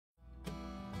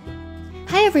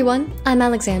Hi everyone, I'm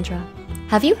Alexandra.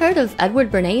 Have you heard of Edward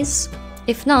Bernays?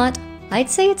 If not, I'd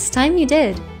say it's time you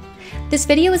did. This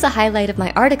video is a highlight of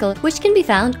my article, which can be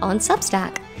found on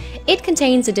Substack. It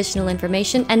contains additional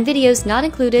information and videos not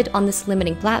included on this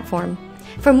limiting platform.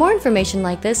 For more information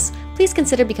like this, please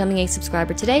consider becoming a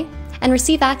subscriber today and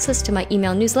receive access to my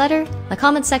email newsletter, my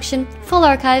comment section, full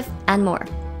archive, and more.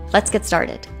 Let's get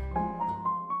started.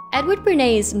 Edward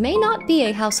Bernays may not be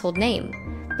a household name,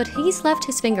 but he's left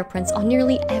his fingerprints on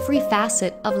nearly every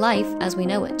facet of life as we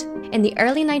know it. In the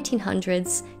early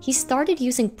 1900s, he started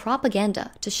using propaganda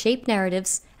to shape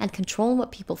narratives and control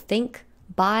what people think,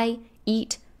 buy,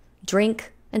 eat,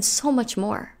 drink, and so much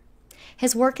more.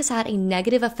 His work has had a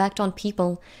negative effect on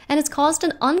people and has caused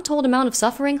an untold amount of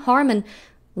suffering, harm, and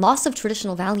loss of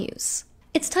traditional values.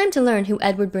 It's time to learn who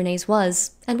Edward Bernays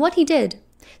was and what he did,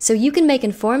 so you can make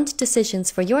informed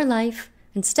decisions for your life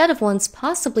instead of ones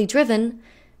possibly driven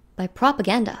by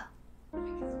propaganda.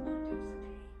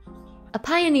 A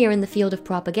pioneer in the field of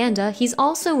propaganda, he's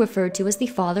also referred to as the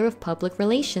father of public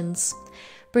relations.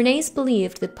 Bernays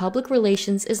believed that public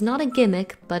relations is not a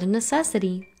gimmick, but a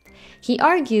necessity. He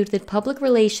argued that public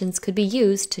relations could be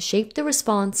used to shape the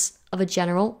response of a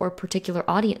general or particular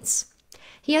audience.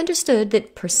 He understood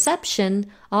that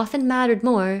perception often mattered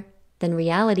more than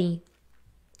reality.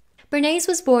 Bernays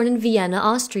was born in Vienna,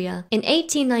 Austria, in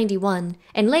 1891,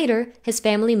 and later his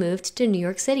family moved to New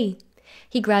York City.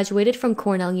 He graduated from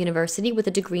Cornell University with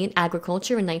a degree in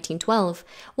agriculture in 1912.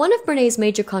 One of Bernays'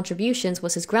 major contributions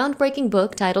was his groundbreaking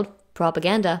book titled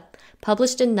Propaganda,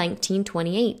 published in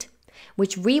 1928,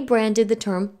 which rebranded the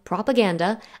term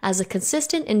propaganda as a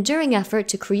consistent, enduring effort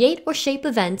to create or shape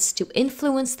events to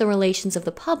influence the relations of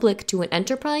the public to an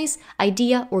enterprise,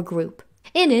 idea, or group.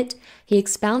 In it, he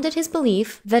expounded his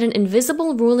belief that an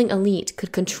invisible ruling elite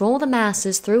could control the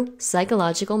masses through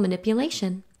psychological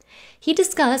manipulation. He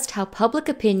discussed how public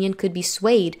opinion could be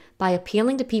swayed by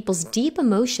appealing to people's deep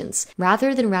emotions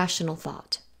rather than rational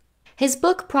thought. His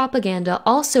book Propaganda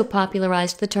also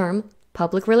popularized the term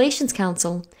Public Relations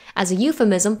Council as a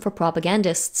euphemism for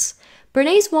propagandists.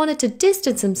 Bernays wanted to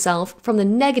distance himself from the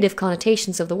negative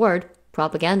connotations of the word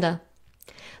propaganda.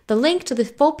 The link to the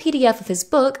full PDF of his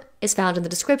book is found in the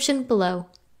description below.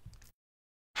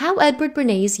 How Edward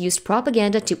Bernays used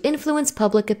propaganda to influence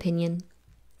public opinion.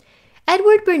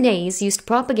 Edward Bernays used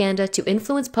propaganda to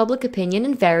influence public opinion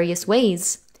in various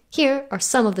ways. Here are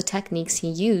some of the techniques he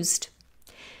used.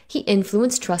 He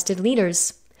influenced trusted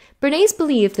leaders. Bernays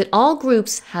believed that all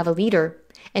groups have a leader,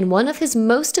 and one of his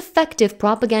most effective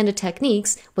propaganda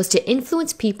techniques was to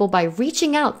influence people by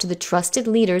reaching out to the trusted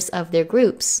leaders of their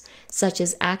groups, such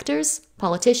as actors,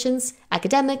 politicians,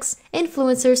 academics,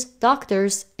 influencers,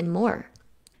 doctors, and more.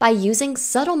 By using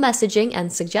subtle messaging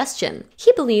and suggestion,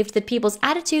 he believed that people's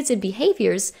attitudes and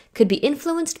behaviors could be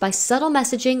influenced by subtle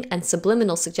messaging and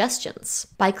subliminal suggestions.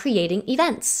 By creating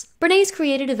events, Bernays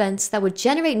created events that would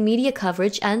generate media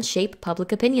coverage and shape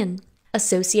public opinion.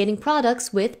 Associating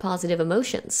products with positive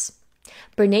emotions.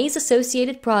 Bernays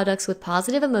associated products with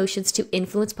positive emotions to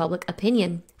influence public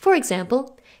opinion. For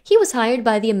example, he was hired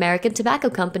by the American Tobacco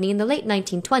Company in the late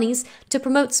 1920s to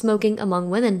promote smoking among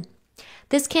women.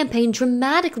 This campaign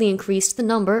dramatically increased the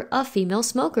number of female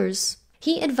smokers.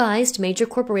 He advised major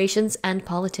corporations and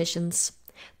politicians.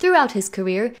 Throughout his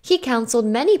career, he counseled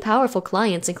many powerful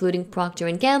clients including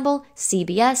Procter & Gamble,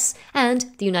 CBS, and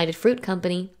the United Fruit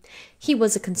Company. He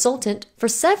was a consultant for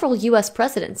several U.S.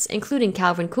 presidents, including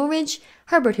Calvin Coolidge,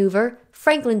 Herbert Hoover,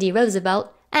 Franklin D.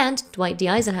 Roosevelt, and Dwight D.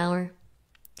 Eisenhower.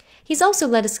 He's also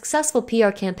led a successful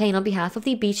PR campaign on behalf of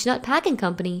the Beech-Nut Packing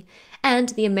Company and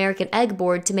the American Egg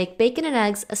Board to make bacon and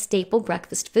eggs a staple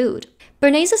breakfast food.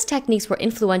 Bernays' techniques were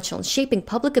influential in shaping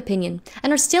public opinion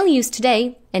and are still used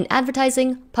today in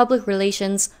advertising, public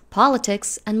relations,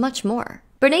 politics, and much more.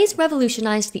 Bernays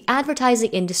revolutionized the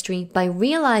advertising industry by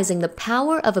realizing the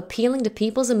power of appealing to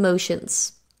people's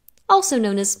emotions, also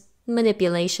known as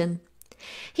manipulation.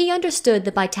 He understood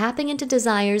that by tapping into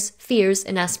desires, fears,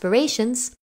 and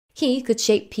aspirations, he could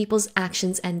shape people's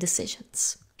actions and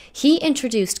decisions. He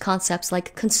introduced concepts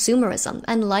like consumerism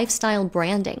and lifestyle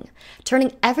branding,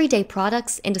 turning everyday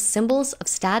products into symbols of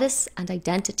status and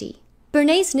identity.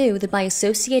 Bernays knew that by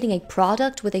associating a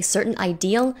product with a certain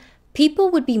ideal,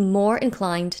 people would be more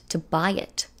inclined to buy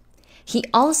it. He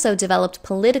also developed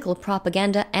political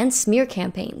propaganda and smear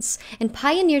campaigns and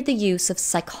pioneered the use of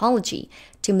psychology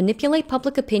to manipulate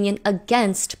public opinion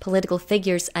against political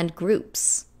figures and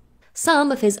groups.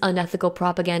 Some of his unethical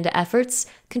propaganda efforts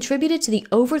contributed to the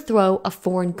overthrow of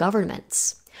foreign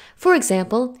governments. For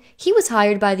example, he was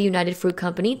hired by the United Fruit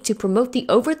Company to promote the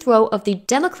overthrow of the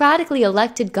democratically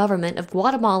elected government of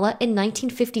Guatemala in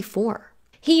 1954.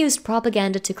 He used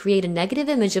propaganda to create a negative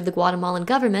image of the Guatemalan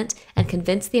government and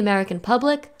convince the American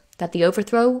public that the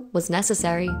overthrow was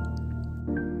necessary.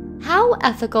 How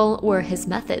ethical were his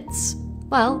methods?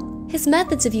 Well, his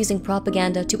methods of using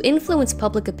propaganda to influence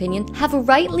public opinion have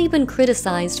rightly been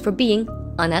criticized for being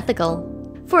unethical.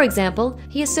 For example,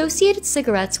 he associated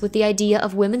cigarettes with the idea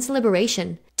of women's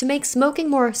liberation to make smoking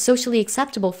more socially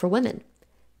acceptable for women.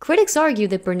 Critics argue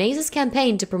that Bernays'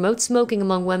 campaign to promote smoking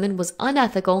among women was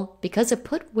unethical because it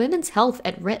put women's health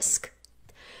at risk.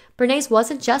 Bernays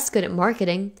wasn't just good at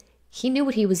marketing, he knew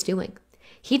what he was doing.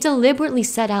 He deliberately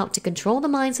set out to control the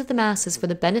minds of the masses for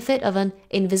the benefit of an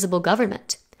invisible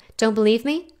government. Don't believe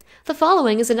me? The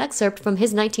following is an excerpt from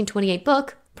his 1928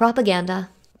 book,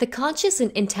 Propaganda. The conscious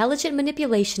and intelligent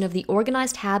manipulation of the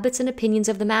organized habits and opinions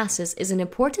of the masses is an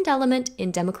important element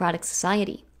in democratic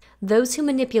society. Those who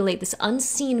manipulate this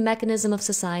unseen mechanism of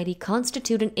society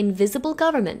constitute an invisible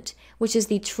government, which is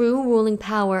the true ruling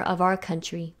power of our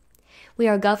country. We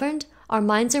are governed, our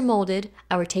minds are molded,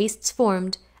 our tastes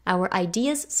formed, our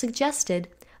ideas suggested,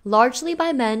 largely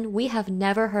by men we have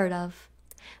never heard of.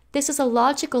 This is a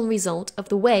logical result of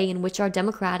the way in which our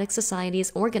democratic society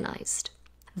is organized.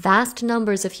 Vast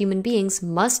numbers of human beings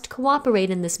must cooperate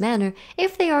in this manner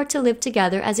if they are to live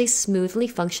together as a smoothly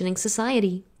functioning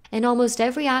society. In almost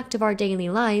every act of our daily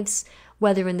lives,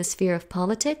 whether in the sphere of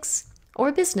politics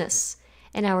or business,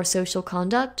 in our social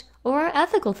conduct or our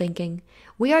ethical thinking,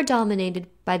 we are dominated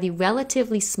by the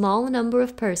relatively small number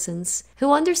of persons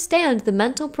who understand the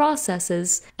mental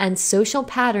processes and social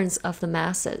patterns of the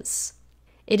masses.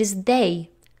 It is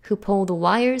they who pull the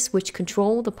wires which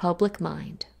control the public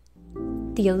mind.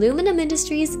 The aluminum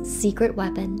industry's secret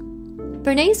weapon.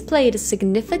 Bernays played a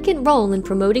significant role in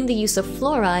promoting the use of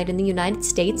fluoride in the United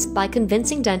States by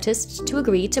convincing dentists to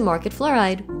agree to market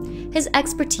fluoride. His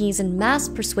expertise in mass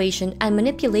persuasion and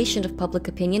manipulation of public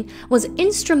opinion was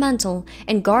instrumental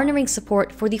in garnering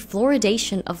support for the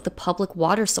fluoridation of the public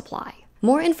water supply.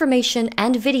 More information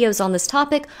and videos on this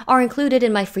topic are included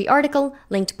in my free article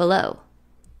linked below.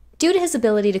 Due to his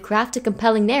ability to craft a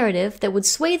compelling narrative that would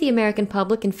sway the American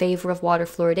public in favor of water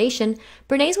fluoridation,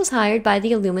 Bernays was hired by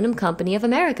the Aluminum Company of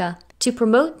America to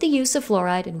promote the use of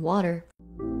fluoride in water.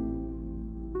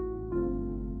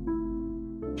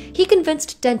 He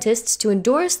convinced dentists to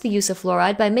endorse the use of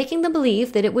fluoride by making them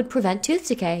believe that it would prevent tooth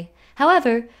decay.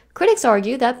 However, critics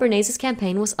argue that Bernays'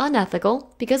 campaign was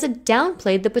unethical because it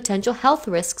downplayed the potential health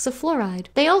risks of fluoride.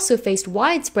 They also faced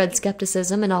widespread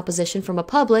skepticism and opposition from a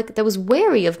public that was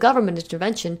wary of government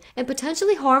intervention and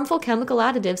potentially harmful chemical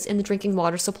additives in the drinking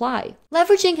water supply.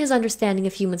 Leveraging his understanding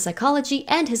of human psychology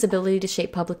and his ability to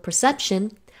shape public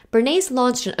perception, Bernays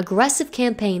launched an aggressive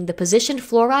campaign that positioned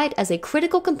fluoride as a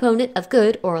critical component of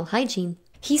good oral hygiene.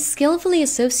 He skillfully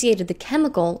associated the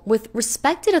chemical with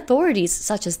respected authorities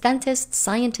such as dentists,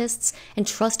 scientists, and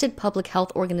trusted public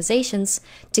health organizations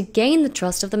to gain the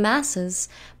trust of the masses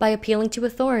by appealing to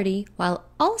authority while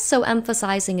also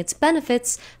emphasizing its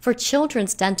benefits for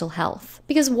children's dental health.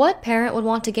 Because what parent would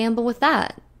want to gamble with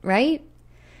that, right?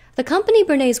 The company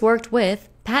Bernays worked with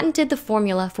patented the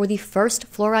formula for the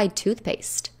first fluoride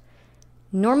toothpaste.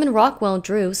 Norman Rockwell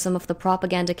drew some of the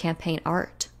propaganda campaign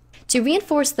art. To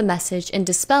reinforce the message and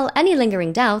dispel any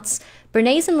lingering doubts,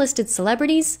 Bernays enlisted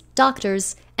celebrities,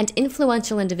 doctors, and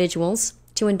influential individuals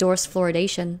to endorse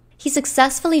fluoridation. He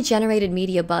successfully generated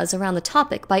media buzz around the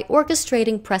topic by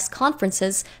orchestrating press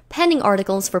conferences, penning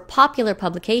articles for popular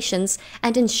publications,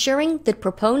 and ensuring that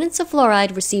proponents of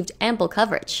fluoride received ample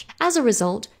coverage. As a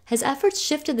result, his efforts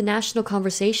shifted the national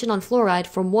conversation on fluoride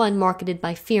from one marketed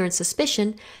by fear and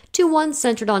suspicion to one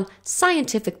centered on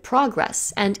scientific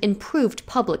progress and improved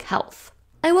public health.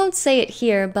 I won't say it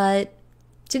here, but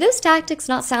do those tactics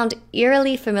not sound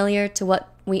eerily familiar to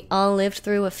what we all lived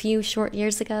through a few short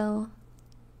years ago?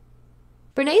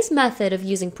 Bernays' method of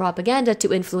using propaganda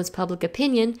to influence public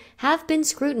opinion have been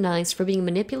scrutinized for being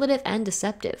manipulative and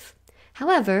deceptive.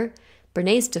 However,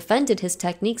 Bernays defended his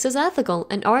techniques as ethical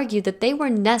and argued that they were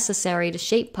necessary to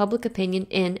shape public opinion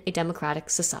in a democratic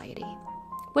society.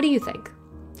 What do you think?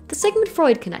 The Sigmund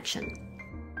Freud connection.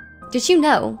 Did you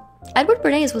know Edward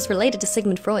Bernays was related to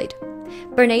Sigmund Freud?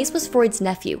 Bernays was Freud's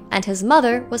nephew, and his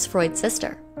mother was Freud's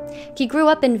sister. He grew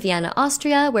up in Vienna,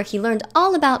 Austria, where he learned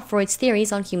all about Freud's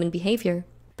theories on human behavior.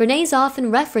 Bernays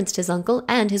often referenced his uncle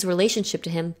and his relationship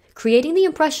to him, creating the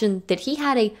impression that he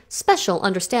had a special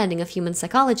understanding of human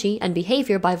psychology and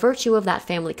behavior by virtue of that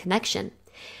family connection.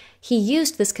 He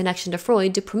used this connection to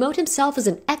Freud to promote himself as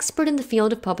an expert in the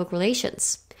field of public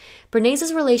relations.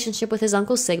 Bernays' relationship with his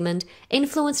uncle Sigmund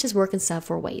influenced his work in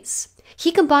several ways.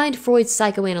 He combined Freud's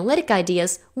psychoanalytic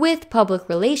ideas with public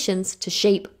relations to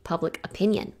shape public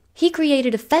opinion. He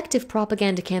created effective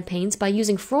propaganda campaigns by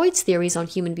using Freud's theories on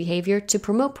human behavior to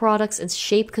promote products and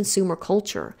shape consumer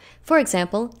culture. For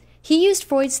example, he used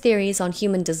Freud's theories on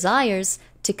human desires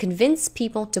to convince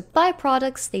people to buy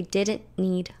products they didn't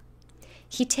need.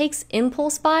 He takes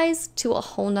impulse buys to a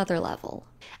whole nother level.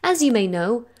 As you may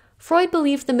know, Freud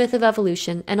believed the myth of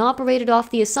evolution and operated off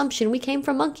the assumption we came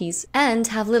from monkeys and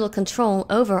have little control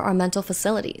over our mental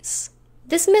facilities.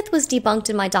 This myth was debunked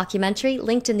in my documentary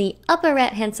linked in the upper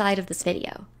right-hand side of this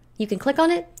video. You can click on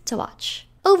it to watch.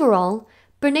 Overall,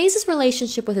 Bernays'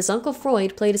 relationship with his uncle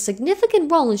Freud played a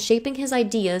significant role in shaping his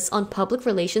ideas on public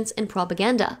relations and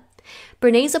propaganda.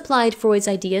 Bernays applied Freud's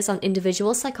ideas on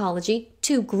individual psychology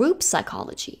to group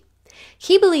psychology.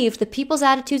 He believed that people's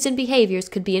attitudes and behaviors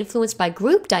could be influenced by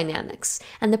group dynamics,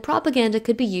 and the propaganda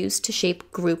could be used to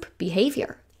shape group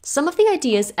behavior. Some of the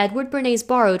ideas Edward Bernays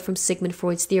borrowed from Sigmund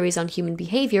Freud's theories on human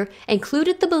behavior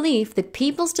included the belief that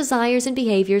people's desires and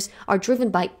behaviors are driven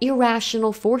by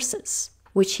irrational forces,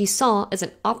 which he saw as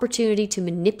an opportunity to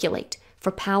manipulate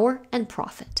for power and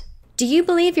profit. Do you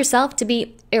believe yourself to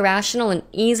be irrational and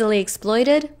easily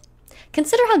exploited?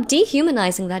 Consider how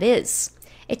dehumanizing that is.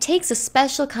 It takes a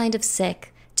special kind of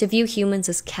sick to view humans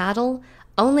as cattle,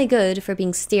 only good for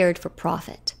being steered for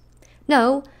profit.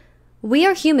 No, we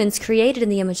are humans created in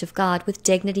the image of God with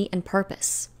dignity and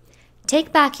purpose.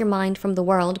 Take back your mind from the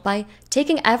world by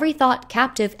taking every thought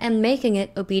captive and making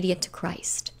it obedient to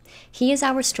Christ. He is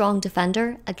our strong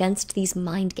defender against these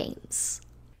mind games.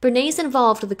 Bernays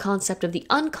involved the concept of the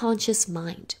unconscious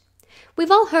mind. We've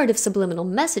all heard of subliminal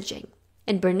messaging,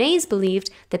 and Bernays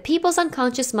believed that people's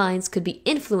unconscious minds could be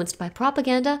influenced by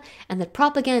propaganda and that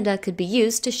propaganda could be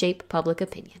used to shape public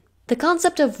opinion. The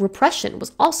concept of repression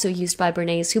was also used by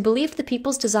Bernays, who believed that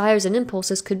people's desires and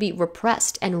impulses could be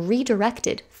repressed and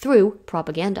redirected through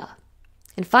propaganda.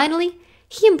 And finally,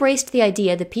 he embraced the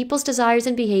idea that people's desires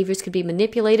and behaviors could be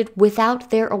manipulated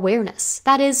without their awareness,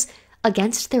 that is,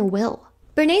 against their will.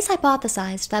 Bernays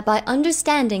hypothesized that by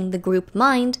understanding the group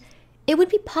mind, it would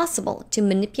be possible to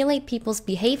manipulate people's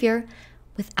behavior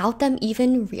without them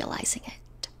even realizing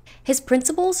it. His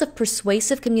principles of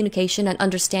persuasive communication and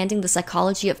understanding the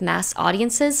psychology of mass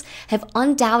audiences have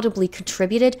undoubtedly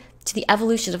contributed to the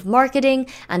evolution of marketing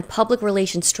and public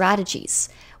relations strategies,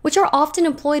 which are often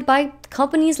employed by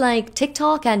companies like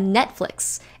TikTok and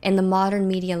Netflix in the modern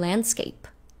media landscape.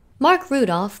 Mark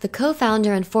Rudolph, the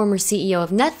co-founder and former CEO of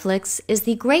Netflix, is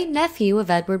the great-nephew of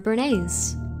Edward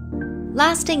Bernays.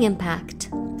 Lasting impact.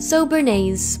 So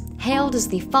Bernays, hailed as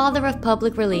the father of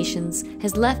public relations,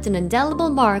 has left an indelible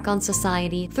mark on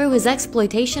society through his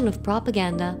exploitation of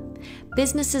propaganda.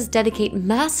 Businesses dedicate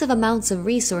massive amounts of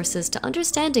resources to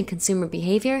understanding consumer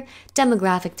behavior,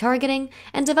 demographic targeting,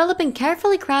 and developing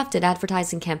carefully crafted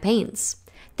advertising campaigns.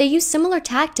 They use similar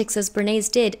tactics as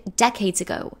Bernays did decades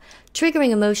ago, triggering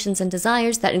emotions and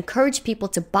desires that encourage people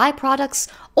to buy products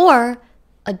or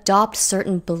adopt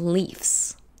certain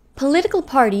beliefs. Political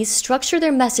parties structure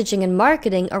their messaging and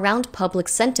marketing around public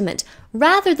sentiment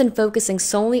rather than focusing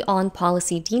solely on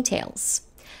policy details.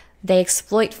 They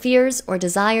exploit fears or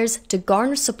desires to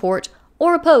garner support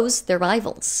or oppose their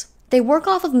rivals. They work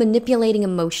off of manipulating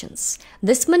emotions.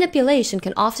 This manipulation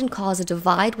can often cause a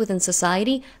divide within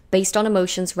society based on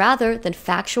emotions rather than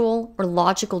factual or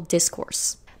logical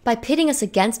discourse. By pitting us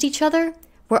against each other,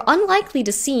 we're unlikely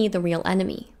to see the real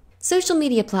enemy. Social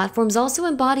media platforms also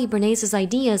embody Bernays'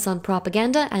 ideas on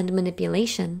propaganda and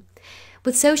manipulation.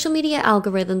 With social media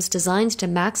algorithms designed to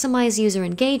maximize user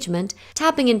engagement,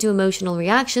 tapping into emotional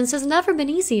reactions has never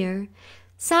been easier.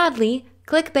 Sadly,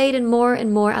 clickbait and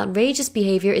more outrageous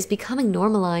behavior is becoming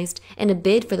normalized in a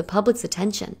bid for the public's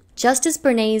attention. Just as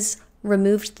Bernays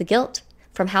removed the guilt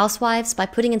from housewives by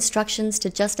putting instructions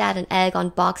to just add an egg on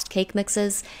boxed cake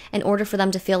mixes in order for them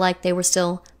to feel like they were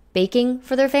still baking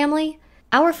for their family,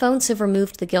 our phones have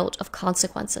removed the guilt of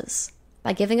consequences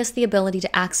by giving us the ability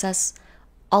to access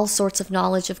all sorts of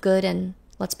knowledge of good and,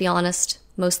 let's be honest,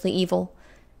 mostly evil,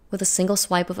 with a single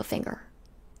swipe of a finger.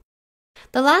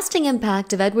 The lasting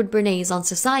impact of Edward Bernays on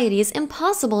society is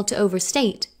impossible to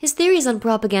overstate. His theories on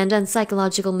propaganda and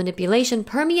psychological manipulation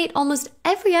permeate almost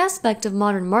every aspect of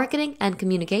modern marketing and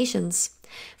communications.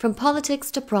 From politics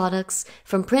to products,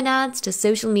 from print ads to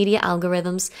social media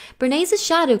algorithms, Bernays'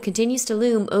 shadow continues to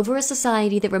loom over a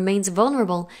society that remains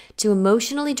vulnerable to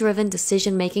emotionally driven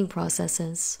decision-making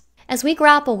processes. As we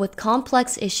grapple with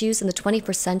complex issues in the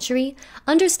 21st century,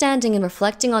 understanding and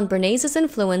reflecting on Bernays'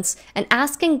 influence and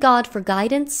asking God for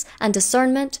guidance and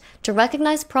discernment to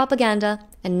recognize propaganda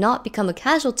and not become a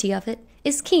casualty of it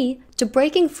is key to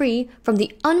breaking free from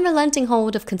the unrelenting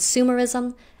hold of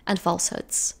consumerism and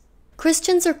falsehoods.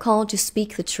 Christians are called to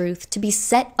speak the truth, to be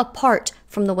set apart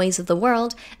from the ways of the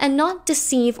world, and not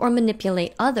deceive or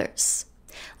manipulate others.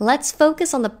 Let's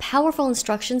focus on the powerful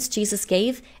instructions Jesus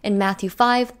gave in Matthew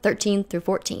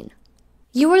 5:13-14.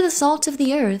 You are the salt of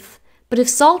the earth, but if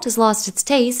salt has lost its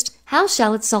taste, how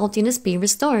shall its saltiness be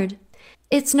restored?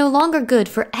 It's no longer good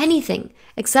for anything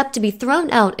except to be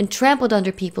thrown out and trampled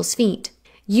under people's feet.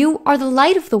 You are the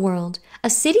light of the world.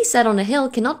 A city set on a hill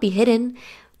cannot be hidden,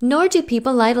 nor do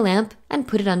people light a lamp and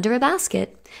put it under a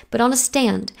basket, but on a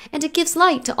stand, and it gives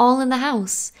light to all in the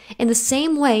house. In the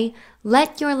same way,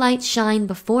 let your light shine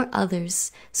before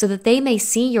others, so that they may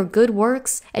see your good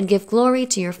works and give glory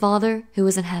to your Father who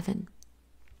is in heaven.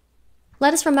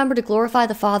 Let us remember to glorify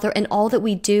the Father in all that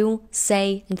we do,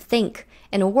 say, and think,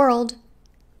 in a world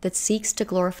that seeks to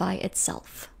glorify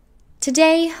itself.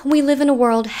 Today, we live in a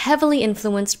world heavily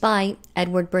influenced by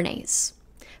Edward Bernays.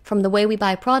 From the way we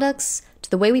buy products to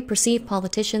the way we perceive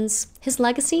politicians, his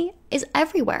legacy is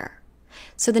everywhere.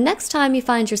 So the next time you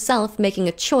find yourself making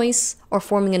a choice or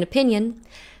forming an opinion,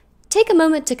 take a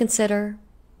moment to consider,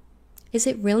 is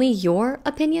it really your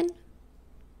opinion?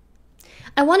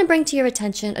 I want to bring to your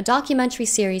attention a documentary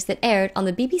series that aired on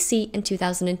the BBC in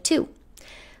 2002.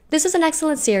 This is an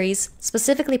excellent series,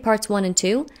 specifically parts 1 and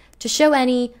 2, to show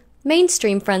any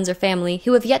mainstream friends or family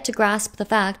who have yet to grasp the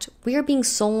fact we are being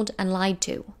sold and lied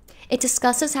to. It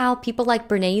discusses how people like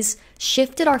Bernays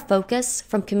shifted our focus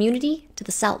from community to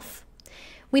the self.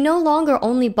 We no longer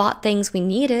only bought things we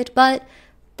needed, but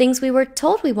things we were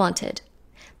told we wanted.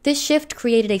 This shift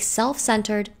created a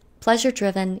self-centered,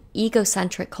 pleasure-driven,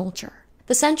 egocentric culture.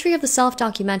 The Century of the Self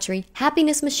documentary,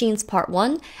 Happiness Machines Part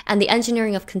 1 and The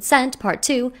Engineering of Consent Part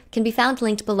 2 can be found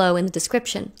linked below in the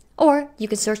description, or you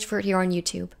can search for it here on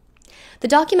YouTube. The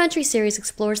documentary series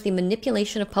explores the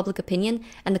manipulation of public opinion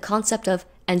and the concept of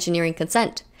engineering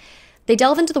consent. They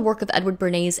delve into the work of Edward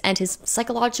Bernays and his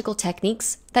psychological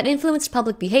techniques that influenced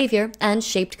public behavior and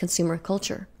shaped consumer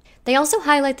culture. They also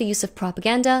highlight the use of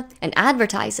propaganda and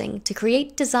advertising to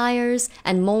create desires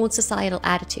and mold societal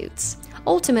attitudes,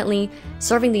 ultimately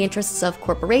serving the interests of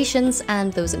corporations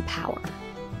and those in power.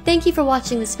 Thank you for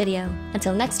watching this video.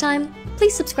 Until next time,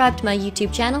 please subscribe to my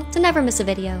YouTube channel to never miss a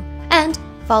video, and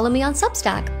follow me on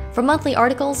Substack for monthly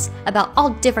articles about all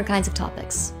different kinds of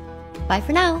topics. Bye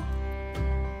for now.